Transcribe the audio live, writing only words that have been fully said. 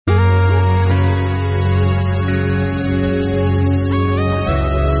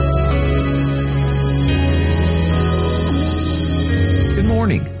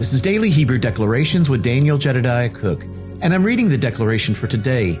is Daily Hebrew Declarations with Daniel Jedediah Cook, and I'm reading the declaration for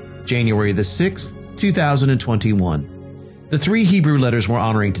today, January the 6th, 2021. The three Hebrew letters we're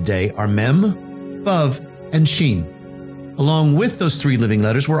honoring today are Mem, Vav, and Shin. Along with those three living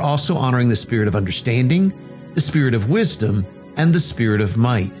letters, we're also honoring the spirit of understanding, the spirit of wisdom, and the spirit of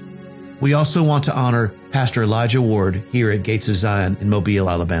might. We also want to honor Pastor Elijah Ward here at Gates of Zion in Mobile,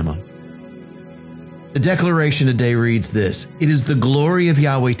 Alabama. The declaration today reads this: It is the glory of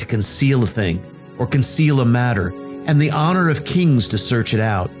Yahweh to conceal a thing or conceal a matter, and the honor of kings to search it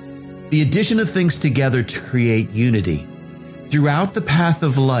out. The addition of things together to create unity. Throughout the path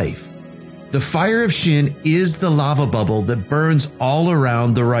of life, the fire of Shin is the lava bubble that burns all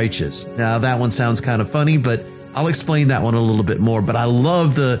around the righteous. Now that one sounds kind of funny, but I'll explain that one a little bit more. But I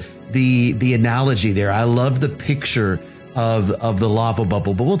love the analogy there. I love the picture of the lava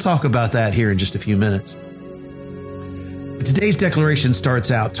bubble, but we'll talk about that here in just a few minutes. Today's declaration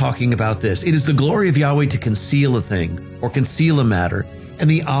starts out talking about this. It is the glory of Yahweh to conceal a thing or conceal a matter, and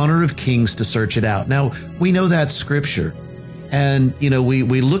the honor of kings to search it out. Now, we know that's scripture. And,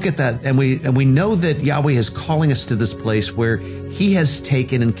 we look at that and we know that Yahweh is calling us to this place where he has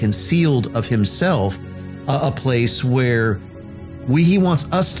taken and concealed of himself a place where he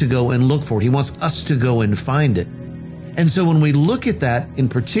wants us to go and look for it. He wants us to go and find it. And so when we look at that in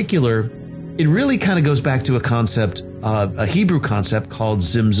particular, it really kind of goes back to a concept, a Hebrew concept called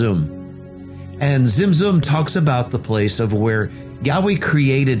Zimzum. And Zimzum talks about the place of where Yahweh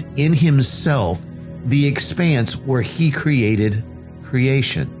created in himself the expanse where he created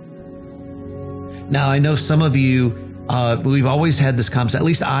creation. Now, I know some of you, we've always had this concept, at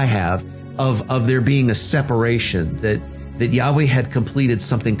least I have, of there being a separation, that Yahweh had completed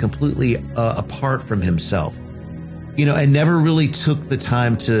something completely apart from himself. And never really took the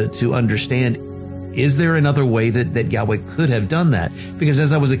time to understand, is there another way that Yahweh could have done that? Because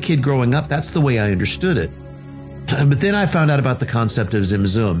as I was a kid growing up, that's the way I understood it. But then I found out about the concept of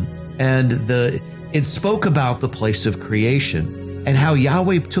Zimzum, and it spoke about the place of creation and how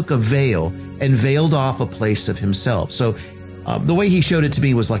Yahweh took a veil and veiled off a place of himself. So the way he showed it to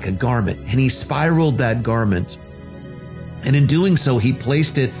me was like a garment, and he spiraled that garment. And in doing so, he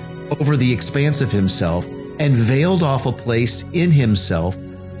placed it over the expanse of himself and veiled off a place in himself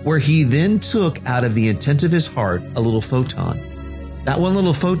where he then took out of the intent of his heart a little photon. That one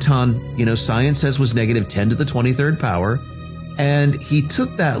little photon, science says was negative 10 to the 23rd power. And he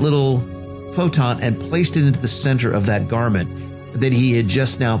took that little photon and placed it into the center of that garment that he had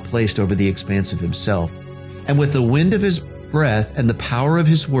just now placed over the expanse of himself. And with the wind of his breath and the power of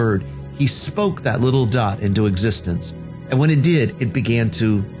his word, he spoke that little dot into existence. And when it did, it began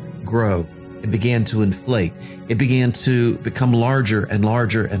to grow. It began to inflate. It began to become larger and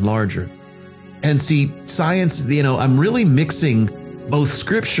larger and larger. And see, science, I'm really mixing both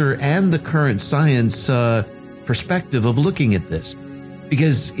scripture and the current science perspective of looking at this.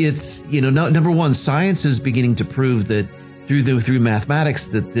 Because it's, number one, science is beginning to prove that through mathematics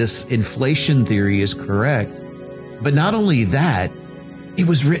that this inflation theory is correct. But not only that, it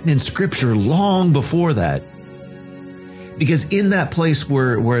was written in scripture long before that. Because in that place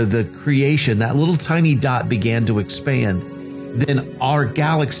where the creation, that little tiny dot began to expand, then our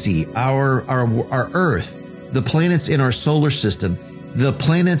galaxy, our Earth, the planets in our solar system, the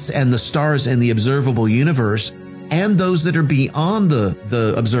planets and the stars in the observable universe, and those that are beyond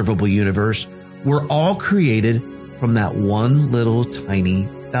the observable universe, were all created from that one little tiny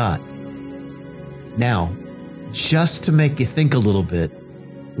dot. Now, just to make you think a little bit,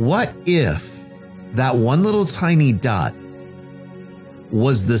 what if that one little tiny dot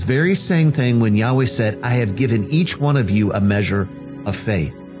was this very same thing when Yahweh said, I have given each one of you a measure of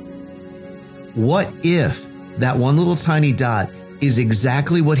faith? What if that one little tiny dot is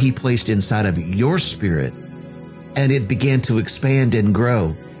exactly what he placed inside of your spirit, and it began to expand and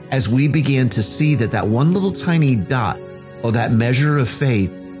grow as we began to see that one little tiny dot, or that measure of faith,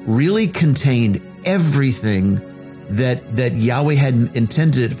 really contained everything that Yahweh had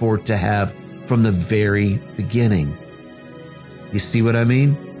intended it for it to have from the very beginning. You see what I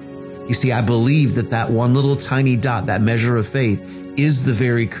mean? You see, I believe that one little tiny dot, that measure of faith, is the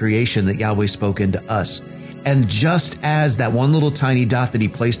very creation that Yahweh spoke into us. And just as that one little tiny dot that he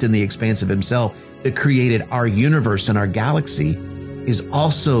placed in the expanse of himself that created our universe and our galaxy is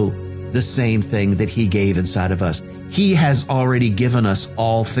also the same thing that he gave inside of us. He has already given us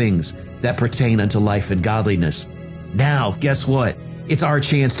all things that pertain unto life and godliness. Now, guess what? It's our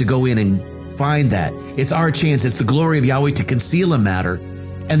chance to go in and find that. It's our chance. It's the glory of Yahweh to conceal a matter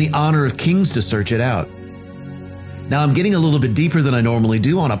and the honor of kings to search it out. Now, I'm getting a little bit deeper than I normally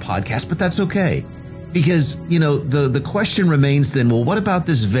do on a podcast, but that's okay. Because, the question remains then, well, what about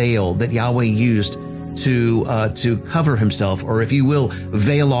this veil that Yahweh used to cover himself, or if you will,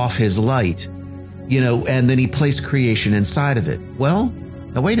 veil off his light, and then he placed creation inside of it? Well,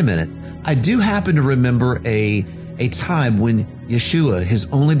 now wait a minute. I do happen to remember a time when Yeshua,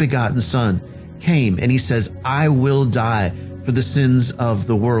 his only begotten son, came and he says, I will die for the sins of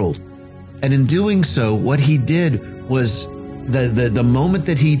the world. And in doing so, what he did was the moment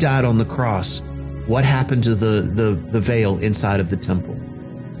that he died on the cross, what happened to the veil inside of the temple?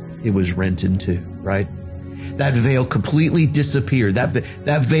 It was rent in two, right? That veil completely disappeared.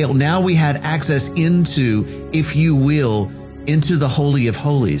 That veil, now we had access into, if you will, into the Holy of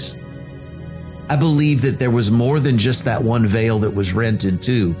Holies. I believe that there was more than just that one veil that was rent in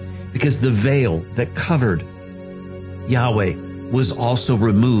two, because the veil that covered Yahweh was also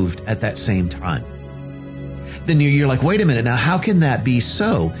removed at that same time. Then you're like, wait a minute, now how can that be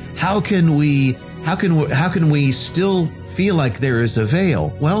so? How can we still feel like there is a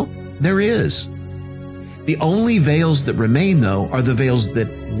veil? Well, there is. The only veils that remain, though, are the veils that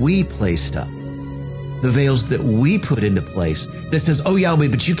we placed up. The veils that we put into place that says, oh, Yahweh,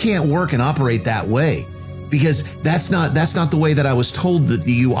 but you can't work and operate that way, because that's not the way that I was told that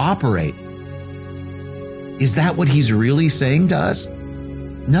you operate. Is that what he's really saying to us?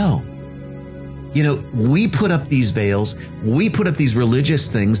 No. We put up these veils. We put up these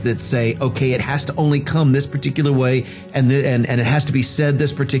religious things that say, okay, it has to only come this particular way, and it has to be said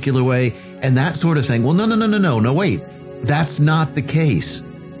this particular way, and that sort of thing. Well, no, wait. That's not the case.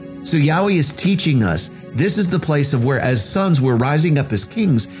 So Yahweh is teaching us. This is the place of where, as sons, we're rising up as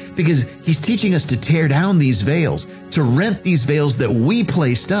kings, because he's teaching us to tear down these veils, to rent these veils that we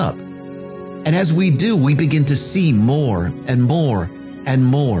placed up. And as we do, we begin to see more and more and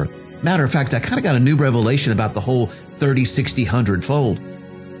more. Matter of fact, I kind of got a new revelation about the whole 30, 60, 100-fold,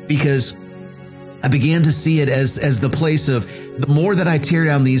 because I began to see it as the place of, the more that I tear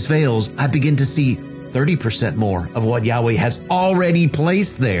down these veils, I begin to see 30% more of what Yahweh has already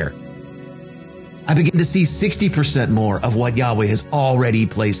placed there. I begin to see 60% more of what Yahweh has already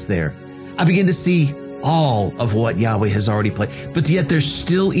placed there. I begin to see all of what Yahweh has already placed. But yet there's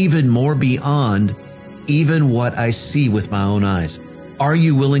still even more beyond even what I see with my own eyes. Are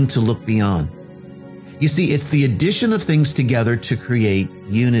you willing to look beyond? You see, it's the addition of things together to create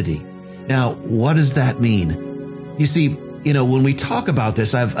unity. Now, what does that mean? You see, when we talk about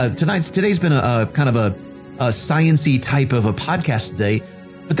this, today's been a kind of a science-y type of a podcast today,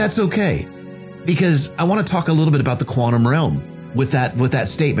 but that's okay, because I want to talk a little bit about the quantum realm with that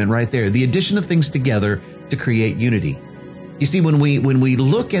statement right there, the addition of things together to create unity. You see, when we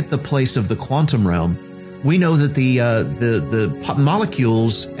look at the place of the quantum realm, we know that the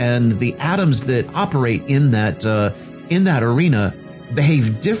molecules and the atoms that operate in that arena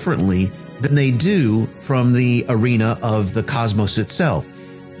behave differently than they do from the arena of the cosmos itself.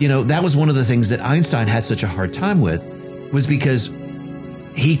 That was one of the things that Einstein had such a hard time with, was because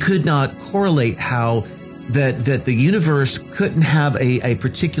he could not correlate how that the universe couldn't have a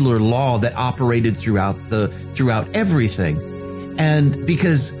particular law that operated throughout everything. And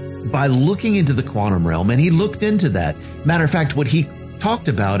because by looking into the quantum realm, and he looked into that, matter of fact, what he talked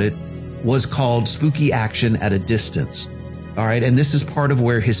about it was called spooky action at a distance. All right. And this is part of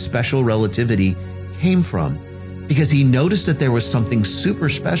where his special relativity came from, because he noticed that there was something super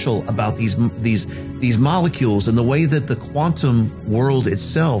special about these molecules and the way that the quantum world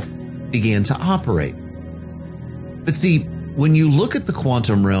itself began to operate. But see, when you look at the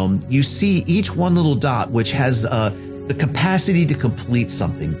quantum realm, you see each one little dot, which has the capacity to complete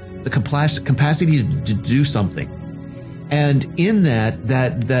something, the capacity to do something. And in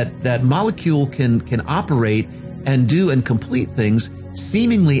that molecule can operate and do and complete things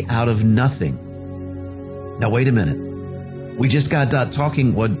seemingly out of nothing. Now, wait a minute. We just got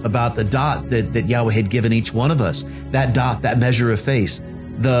talking about the dot that Yahweh had given each one of us. That dot, that measure of faith,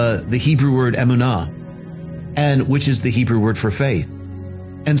 the Hebrew word emunah, and which is the Hebrew word for faith.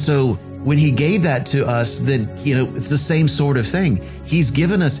 And so when he gave that to us, then, it's the same sort of thing. He's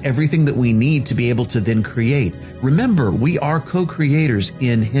given us everything that we need to be able to then create. Remember, we are co-creators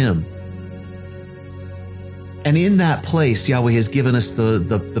in him. And in that place, Yahweh has given us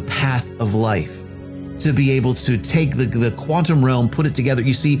the path of life to be able to take the quantum realm, put it together.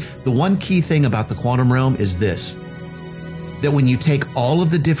 You see, the one key thing about the quantum realm is this, that when you take all of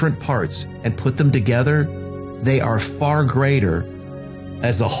the different parts and put them together, they are far greater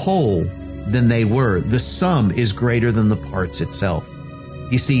as a whole than they were. The sum is greater than the parts itself.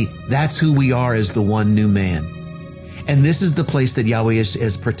 You see, that's who we are as the one new man. And this is the place that Yahweh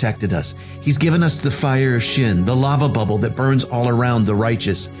has protected us. He's given us the fire of Shin, the lava bubble that burns all around the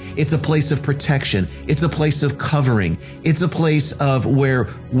righteous. It's a place of protection. It's a place of covering. It's a place of where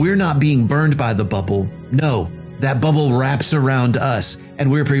we're not being burned by the bubble. No, that bubble wraps around us and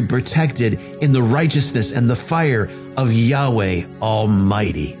we're protected in the righteousness and the fire of Yahweh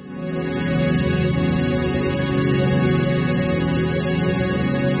Almighty.